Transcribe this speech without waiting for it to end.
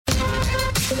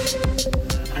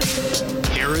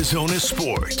Arizona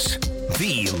sports,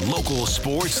 the local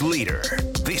sports leader.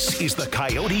 This is the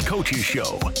Coyote Coaches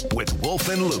Show with Wolf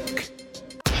and Luke.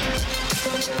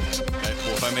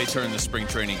 Well, if I may turn the spring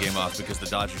training game off because the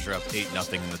Dodgers are up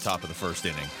 8-0 in the top of the first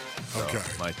inning. So Okay.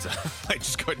 Might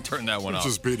just go ahead and turn that one off.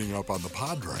 Just beating up on the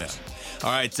Padres. Yeah.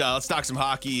 All right, let's talk some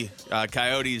hockey.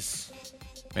 Coyotes,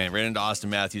 man, ran into Austin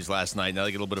Matthews last night. Now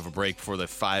they get a little bit of a break before the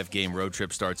 5-game road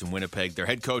trip starts in Winnipeg. Their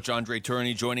head coach, André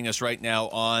Tourigny, joining us right now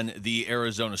on the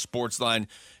Arizona Sports Line.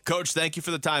 Coach, thank you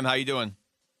for the time. How you doing?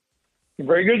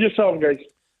 Very good yourself, guys.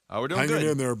 We're doing Hanging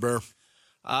good. in there, Bear.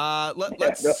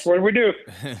 Let's That's what we do.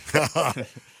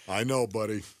 I know,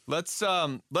 buddy. Let's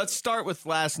start with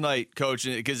last night, Coach,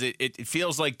 because it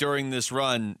feels like during this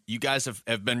run, you guys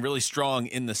have been really strong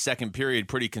in the second period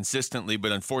pretty consistently,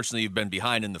 but unfortunately you've been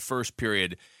behind in the first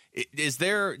period.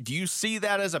 Do you see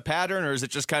that as a pattern, or is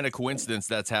it just kind of coincidence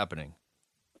that's happening?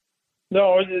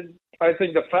 No, I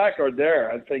think the facts are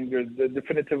there. I think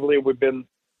definitively we've been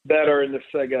better in the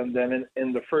second than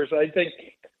in the first. I think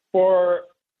for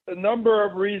a number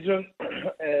of reasons,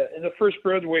 in the first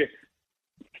period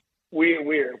we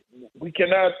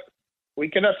cannot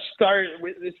start.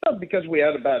 It's not because we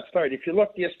had a bad start. If you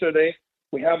look yesterday,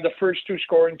 we have the first two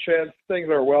scoring chance. Things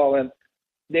are well, and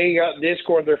they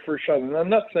scored their first shot. And I'm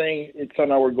not saying it's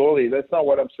on our goalie. That's not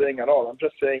what I'm saying at all. I'm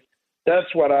just saying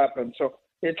that's what happened. So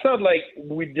it's not like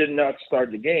we did not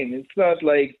start the game. It's not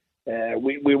like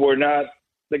we were not,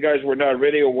 the guys were not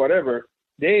ready or whatever.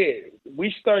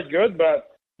 We start good, but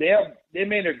they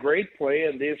made a great play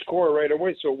and they score right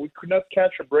away. So we could not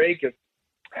catch a break and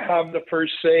have the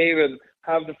first save and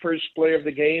have the first play of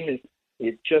the game.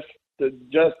 It just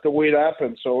the way it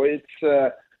happened. So it's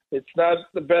not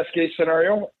the best case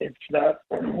scenario. It's not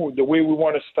the way we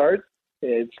want to start.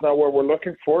 It's not what we're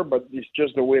looking for, but it's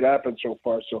just the way it happened so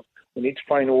far. So we need to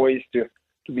find ways to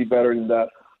be better than that.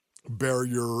 Bear,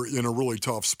 you're in a really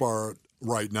tough spot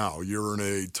right now. You're in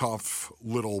a tough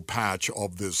little patch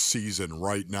of this season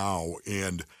right now.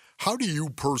 And how do you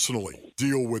personally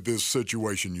deal with this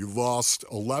situation? You've lost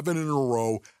 11 in a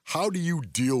row. How do you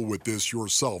deal with this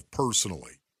yourself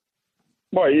personally?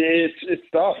 Well, it's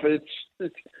tough.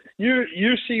 It's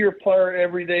you see your player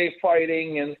every day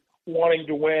fighting and wanting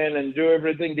to win and do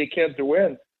everything they can to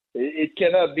win. It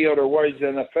cannot be otherwise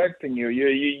than affecting you.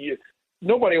 You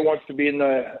nobody wants to be in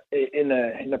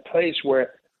a place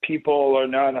where people are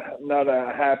not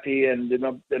happy and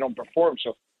they don't perform.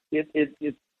 So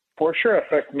it for sure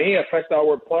affect me, affect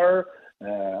our player.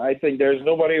 I think there's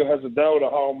nobody who has a doubt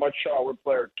of how much our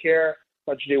player care,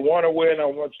 how much they want to win,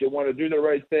 how much they want to do the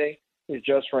right thing. It's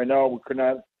just right now we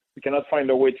cannot find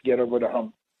a way to get over the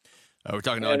hump. We're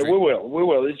talking to and Andre. we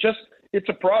will. It's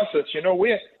a process. You know,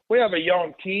 we have a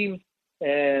young team,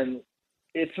 and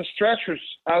it's a stretch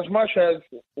as much as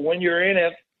when you're in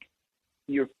it,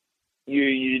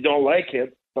 you don't like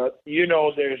it, but you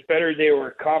know there's better days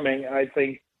were coming. I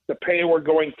think the pain we're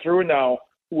going through now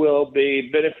will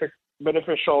be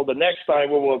beneficial the next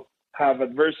time we will have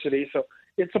adversity. So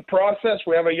it's a process.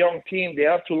 We have a young team. They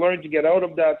have to learn to get out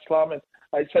of that slump. And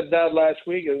I said that last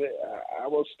week, and I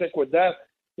will stick with that.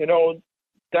 You know,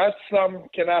 that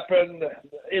slump can happen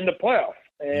in the playoff.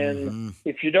 And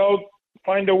if you don't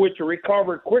find a way to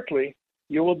recover quickly,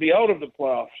 you will be out of the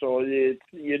playoff. So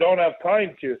you don't have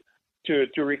time to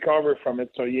recover from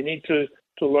it. So you need to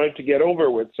learn to get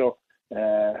over with. So,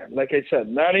 like I said,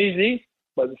 not easy,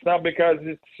 but it's not because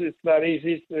it's not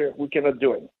easy. We cannot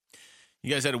do it.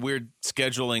 You guys had a weird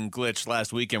scheduling glitch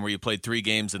last weekend where you played 3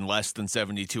 games in less than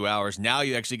 72 hours. Now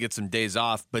you actually get some days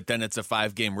off, but then it's a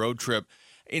 5-game road trip.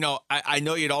 You know, I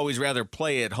know you'd always rather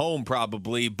play at home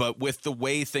probably, but with the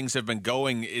way things have been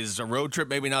going, is a road trip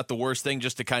maybe not the worst thing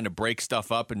just to kind of break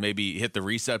stuff up and maybe hit the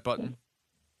reset button?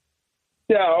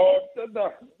 Yeah,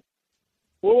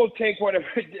 we will take whatever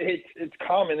it's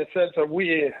common in the sense of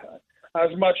we,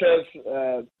 as much as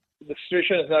the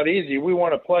situation is not easy, we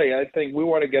want to play. I think we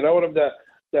want to get out of that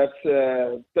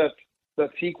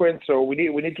sequence. So we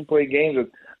need to play games.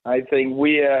 And I think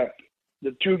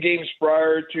the 2 games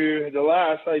prior to the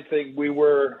last, I think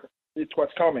it's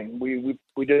what's coming. We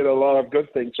did a lot of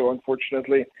good things. So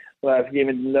unfortunately, last game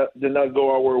did not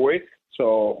go our way.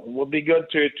 So it will be good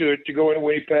to go in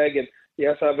Winnipeg and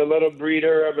yes, have a little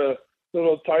breather, have a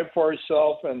little time for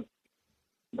ourselves, and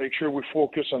make sure we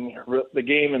focus on the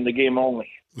game and the game only.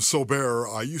 So, Bear,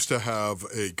 I used to have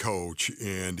a coach,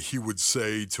 and he would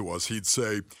say to us, he'd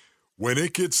say, when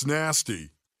it gets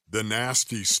nasty, the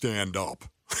nasty stand up.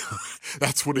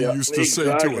 That's what he used to say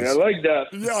to us. I like that.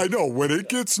 Yeah, I know. When it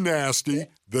gets nasty,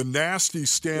 the nasty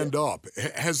stand up.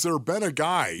 Has there been a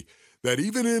guy that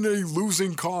even in a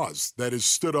losing cause that has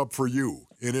stood up for you?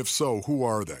 And if so, who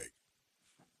are they?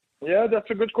 Yeah, that's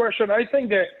a good question. I think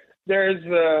that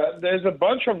there's a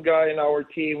bunch of guys in our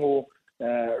team who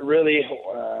really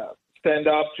stand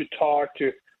up to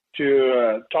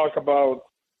talk about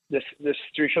this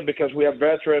situation, because we have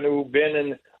veterans who've been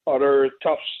in other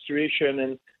tough situations,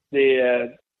 and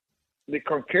they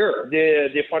concur.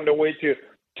 They find a way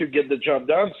to get the job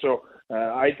done. So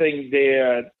I think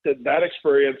that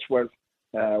experience was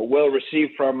well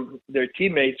received from their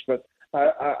teammates. But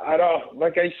I don't,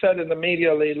 like I said in the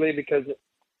media lately, because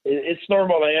it's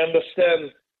normal. I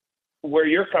understand where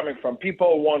you're coming from.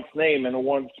 People want name and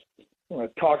want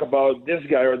talk about this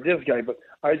guy or this guy, but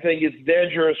I think it's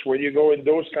dangerous when you go in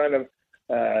those kind of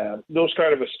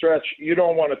a stretch. You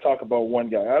don't want to talk about one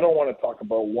guy. I don't want to talk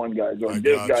about one guy going,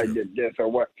 this guy did this or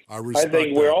what. I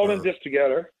think we're all in this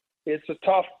together.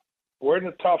 We're in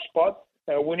a tough spot,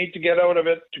 and we need to get out of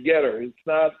it together. It's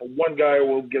not one guy who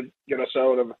will get us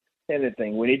out of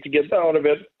anything. We need to get out of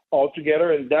it all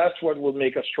together, and that's what will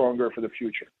make us stronger for the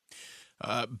future.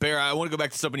 Bear, I want to go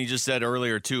back to something you just said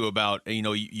earlier, too, about,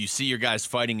 you see your guys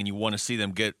fighting and you want to see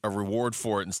them get a reward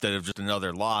for it instead of just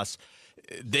another loss.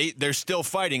 They're still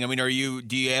fighting. I mean,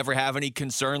 do you ever have any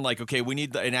concern, like, okay, we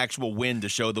need an actual win to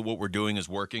show that what we're doing is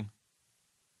working?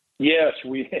 Yes,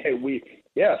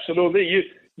 yeah, absolutely.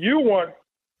 You want,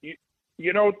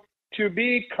 to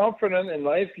be confident in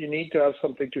life, you need to have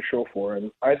something to show for. And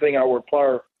I think our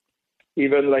player,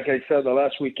 even like I said, the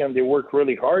last weekend, they worked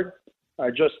really hard.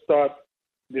 I just thought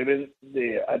at the end of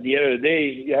the day,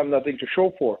 you have nothing to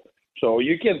show for. So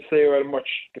you can say how much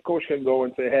the coach can go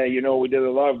and say, hey, we did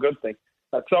a lot of good things.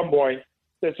 At some point,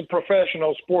 it's a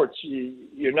professional sports.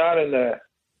 You're not in the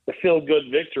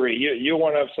feel-good victory. You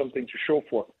want to have something to show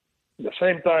for. At the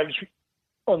same time,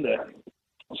 on the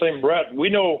same breath, we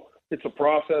know it's a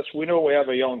process. We know we have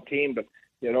a young team, but,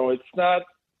 it's not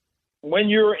 – when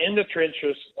you're in the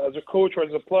trenches as a coach or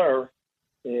as a player,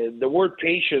 the word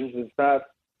patience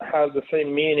has the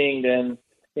same meaning than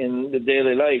in the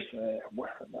daily life.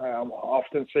 I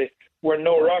often say we're in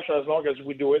no rush as long as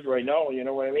we do it right now. You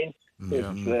know what I mean?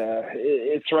 Yeah.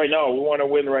 It's right now. We want to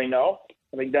win right now.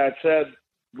 I think that said,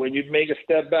 when you make a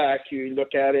step back, you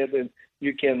look at it and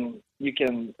you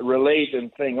can relate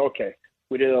and think, okay,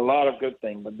 we did a lot of good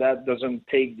things, but that doesn't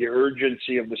take the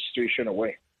urgency of the situation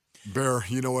away. Bear,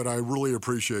 you know what? I really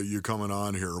appreciate you coming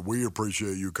on here. We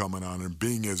appreciate you coming on and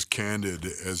being as candid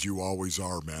as you always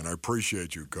are, man. I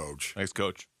appreciate you, Coach. Thanks,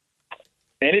 Coach.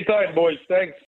 Anytime, boys. Thanks.